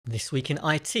This week in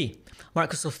IT,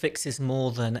 Microsoft fixes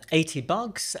more than 80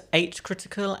 bugs, 8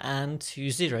 critical and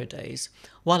 2 0 days,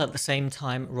 while at the same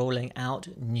time rolling out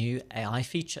new AI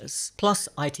features. Plus,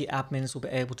 IT admins will be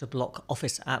able to block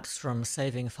Office apps from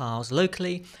saving files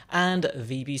locally, and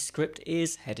VBScript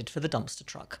is headed for the dumpster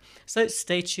truck. So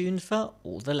stay tuned for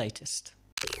all the latest.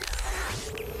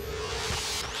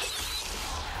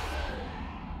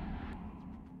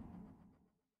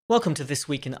 Welcome to This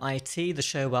Week in IT, the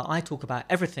show where I talk about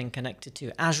everything connected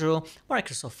to Azure,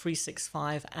 Microsoft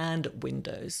 365 and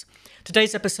Windows.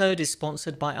 Today's episode is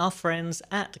sponsored by our friends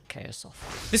at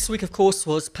Chaosoft. This week, of course,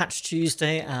 was Patch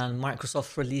Tuesday and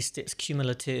Microsoft released its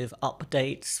cumulative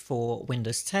updates for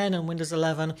Windows 10 and Windows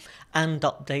 11 and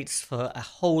updates for a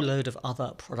whole load of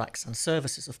other products and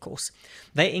services, of course.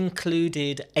 They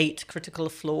included 8 critical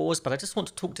flaws, but I just want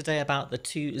to talk today about the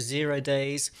 2 0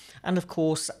 days. And of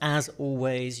course, as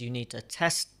always, you need to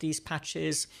test these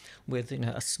patches with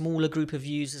a smaller group of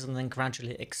users and then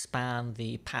gradually expand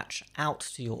the patch out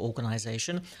to your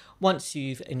organization once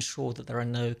you've ensured that there are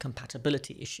no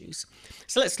compatibility issues.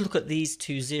 So let's look at these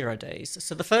 2 0 days.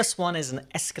 So the first one is an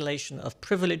escalation of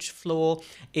privilege flaw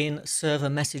in server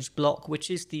message block,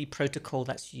 which is the protocol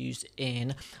that's used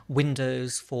in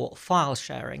Windows for file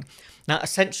sharing. Now,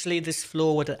 essentially, this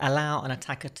flaw would allow an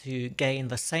attacker to gain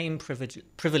the same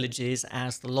privileges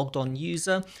as the logged on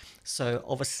user. So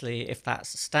obviously, if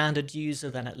that's a standard user,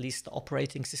 then at least the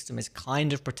operating system is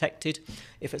kind of protected.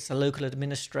 If it's a local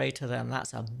administrator, then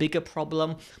that's a bigger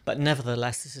problem. But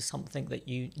nevertheless, this is something that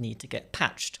you need to get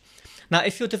patched. Now,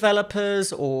 if your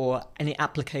developers or any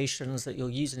applications that you're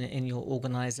using in your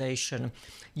organization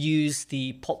use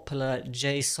the popular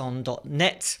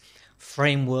JSON.NET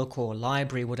framework or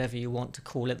library, whatever you want to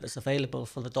call it, that's available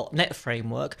for the .NET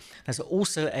framework, there's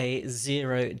also a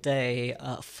 0-day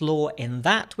flaw in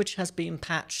that which has been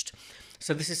patched.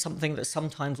 So this is something that's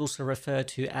sometimes also referred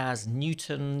to as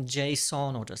Newton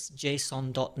JSON or just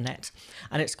JSON.NET,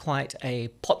 and it's quite a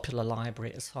popular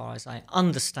library as far as I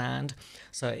understand.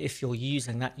 So if you're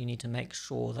using that, you need to make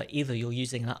sure that either you're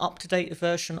using an up-to-date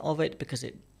version of it, because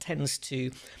it tends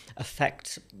to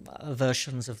affect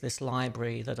versions of this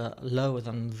library that are lower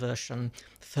than version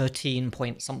 13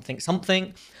 point something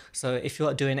something. So if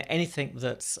you're doing anything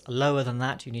that's lower than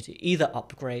that, you need to either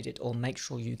upgrade it or make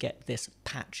sure you get this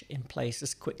patch in place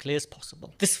as quickly as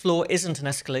possible. This flaw isn't an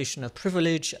escalation of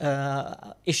privilege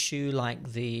issue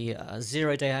like the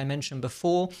 0-day I mentioned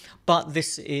before, but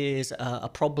this is a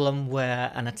problem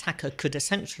where an attacker could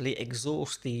essentially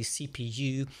exhaust the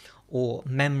CPU or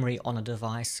memory on a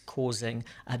device, causing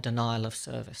a denial of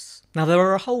service. Now, there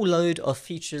are a whole load of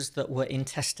features that were in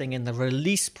testing in the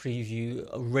release preview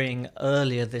ring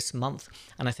earlier this month,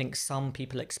 and I think some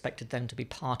people expected them to be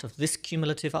part of this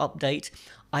cumulative update.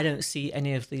 I don't see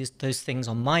any of those things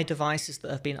on my devices that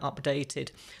have been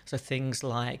updated. So things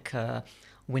like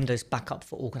Windows backup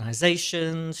for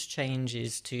organizations,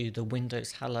 changes to the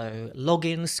Windows Hello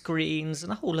login screens,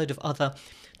 and a whole load of other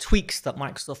tweaks that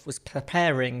Microsoft was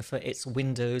preparing for its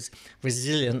Windows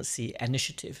resiliency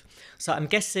initiative. So I'm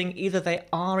guessing either they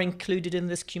are included in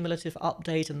this cumulative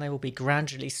update and they will be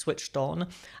gradually switched on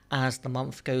as the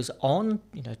month goes on,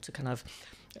 to kind of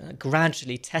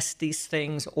gradually test these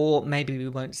things, or maybe we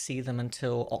won't see them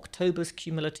until October's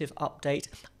cumulative update.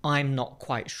 I'm not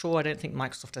quite sure. I don't think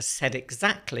Microsoft has said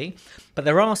exactly, but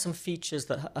there are some features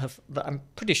that I'm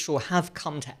pretty sure have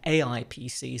come to AI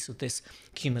PCs with this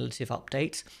cumulative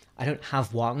update. I don't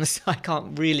have one, so I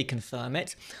can't really confirm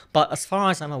it. But as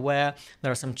far as I'm aware,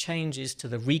 there are some changes to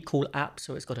the Recall app.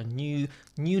 So it's got a newly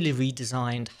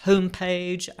redesigned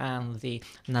homepage, and the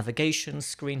navigation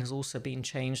screen has also been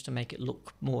changed to make it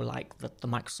look more like the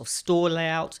Microsoft Store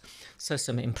layout. So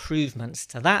some improvements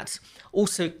to that.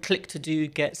 Also, Click to Do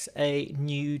gets a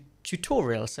new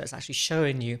tutorial, so it's actually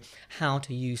showing you how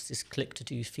to use this Click to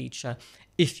Do feature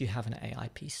if you have an AI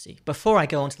PC. Before I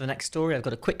go on to the next story, I've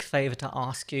got a quick favor to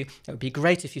ask you. It would be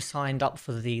great if you signed up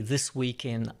for the This Week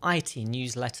in IT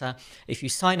newsletter. If you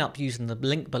sign up using the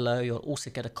link below, you'll also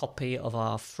get a copy of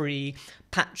our free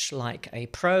Patch Like a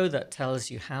Pro that tells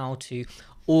you how to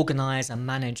organize and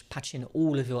manage patching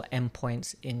all of your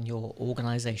endpoints in your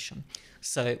organization.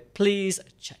 So please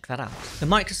check that out. The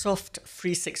Microsoft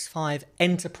 365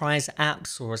 Enterprise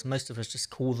apps, or as most of us just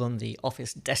call them, the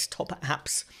Office desktop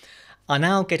apps, are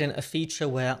now getting a feature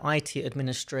where IT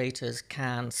administrators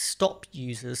can stop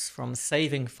users from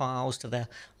saving files to their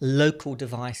local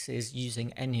devices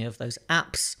using any of those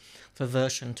apps for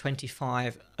version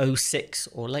 25.06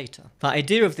 or later. The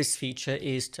idea of this feature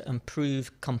is to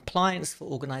improve compliance for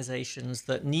organizations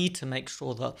that need to make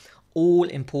sure that all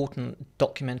important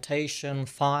documentation,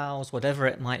 files, whatever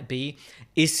it might be,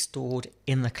 is stored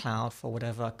in the cloud for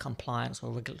whatever compliance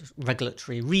or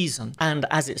regulatory reason. And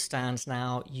as it stands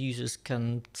now, users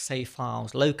can save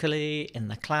files locally, in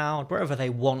the cloud, wherever they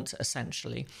want,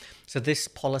 essentially. So this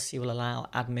policy will allow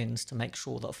admins to make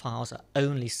sure that files are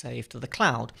only saved to the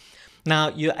cloud. Now,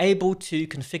 you're able to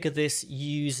configure this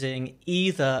using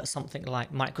either something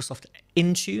like Microsoft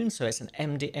Intune, so it's an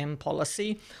MDM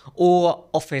policy, or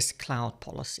Office Cloud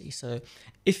Policy. So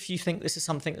if you think this is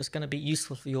something that's going to be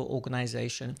useful for your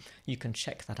organization, you can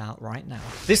check that out right now.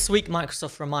 This week,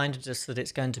 Microsoft reminded us that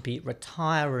it's going to be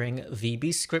retiring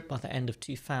VBScript by the end of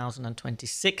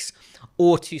 2026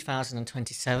 or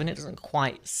 2027. It doesn't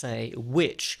quite say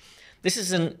which. This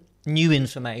isn't new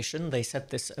information. They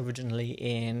said this originally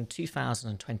in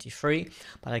 2023,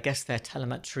 but I guess their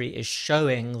telemetry is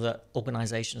showing that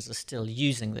organizations are still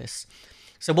using this.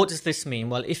 So what does this mean?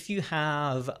 Well, if you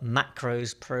have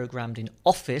macros programmed in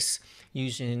Office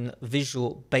using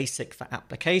Visual Basic for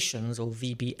Applications, or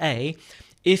VBA,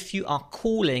 if you are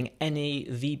calling any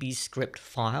VBScript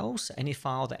files, any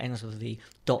file that ends with the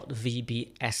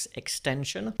 .vbs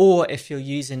extension, or if you're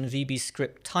using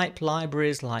VBScript type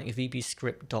libraries like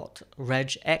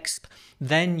VBScript.regexp,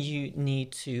 then you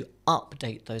need to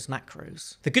update those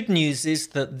macros. The good news is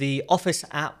that the Office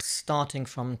apps starting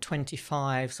from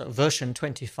version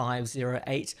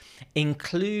 25.08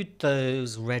 include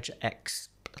those regexp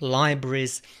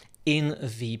libraries in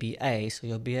VBA, so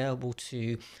you'll be able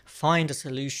to find a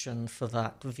solution for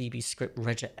that VBScript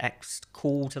regex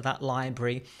call to that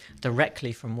library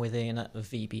directly from within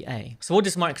VBA. So what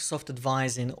is Microsoft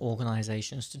advising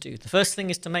organizations to do? The first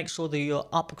thing is to make sure that you're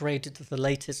upgraded to the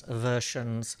latest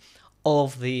versions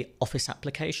of the Office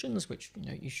applications, which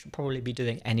you should probably be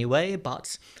doing anyway,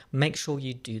 but make sure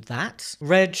you do that.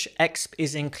 Regexp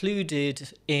is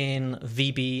included in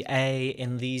VBA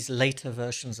in these later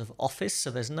versions of Office,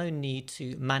 so there's no need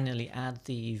to manually add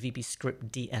the VBScript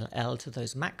DLL to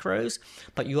those macros,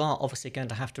 but you are obviously going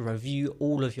to have to review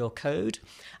all of your code.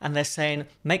 And they're saying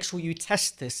make sure you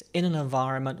test this in an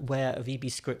environment where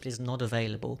VBScript is not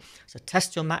available. So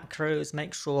test your macros,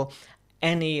 make sure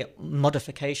any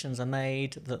modifications are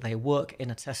made, that they work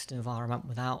in a test environment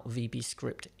without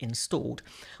VBScript installed.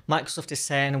 Microsoft is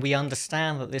saying we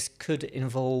understand that this could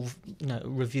involve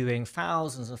reviewing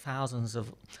thousands and thousands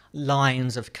of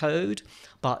lines of code,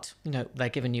 but they're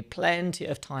giving you plenty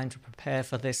of time to prepare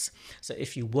for this. So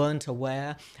if you weren't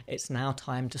aware, it's now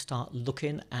time to start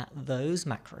looking at those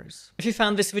macros. If you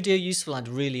found this video useful, I'd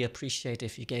really appreciate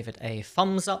if you gave it a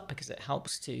thumbs up, because it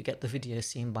helps to get the video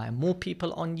seen by more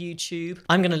people on YouTube.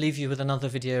 I'm going to leave you with another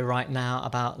video right now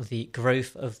about the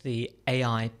growth of the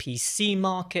AI PC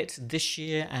market this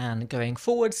year and going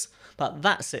forwards. But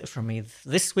that's it from me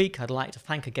this week. I'd like to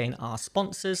thank again our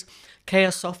sponsors,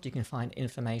 Chaosoft. You can find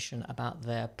information about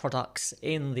their products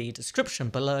in the description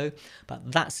below.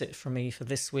 But that's it from me for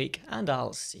this week, and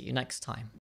I'll see you next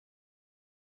time.